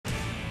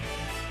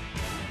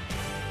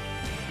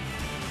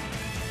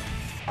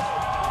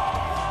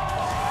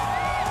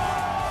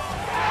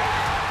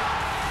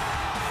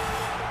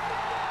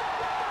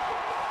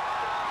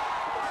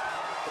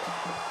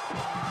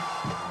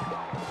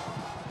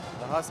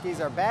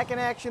Huskies are back in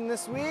action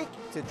this week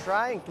to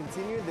try and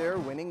continue their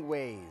winning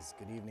ways.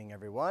 Good evening,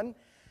 everyone.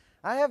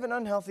 I have an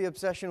unhealthy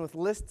obsession with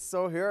lists,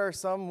 so here are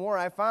some more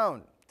I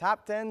found.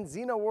 Top 10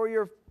 Xena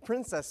Warrior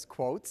Princess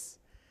quotes,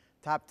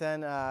 top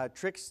 10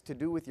 tricks to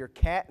do with your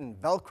cat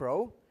and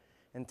Velcro,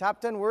 and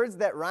top 10 words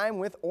that rhyme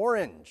with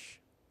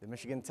orange. The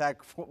Michigan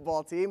Tech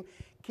football team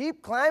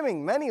keep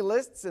climbing many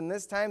lists, and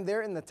this time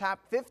they're in the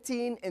top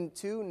 15 in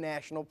 2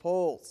 national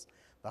polls.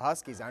 The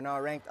Huskies are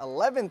now ranked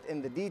 11th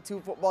in the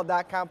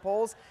D2Football.com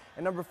polls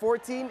and number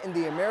 14 in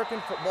the American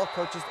Football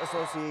Coaches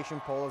Association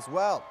poll as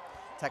well.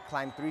 Tech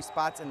climbed 3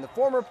 spots in the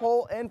former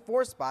poll and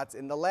 4 spots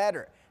in the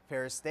latter.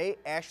 Ferris State,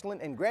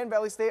 Ashland, and Grand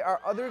Valley State are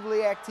other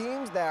GLIAC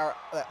teams that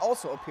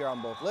also appear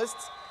on both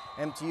lists.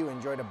 MTU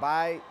enjoyed a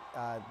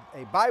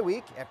bye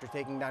week after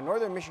taking down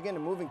Northern Michigan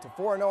and moving to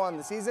 4-0 on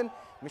the season.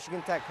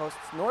 Michigan Tech hosts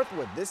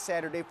Northwood this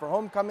Saturday for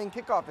homecoming.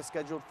 Kickoff is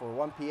scheduled for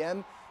 1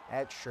 p.m.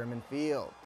 at Sherman Field.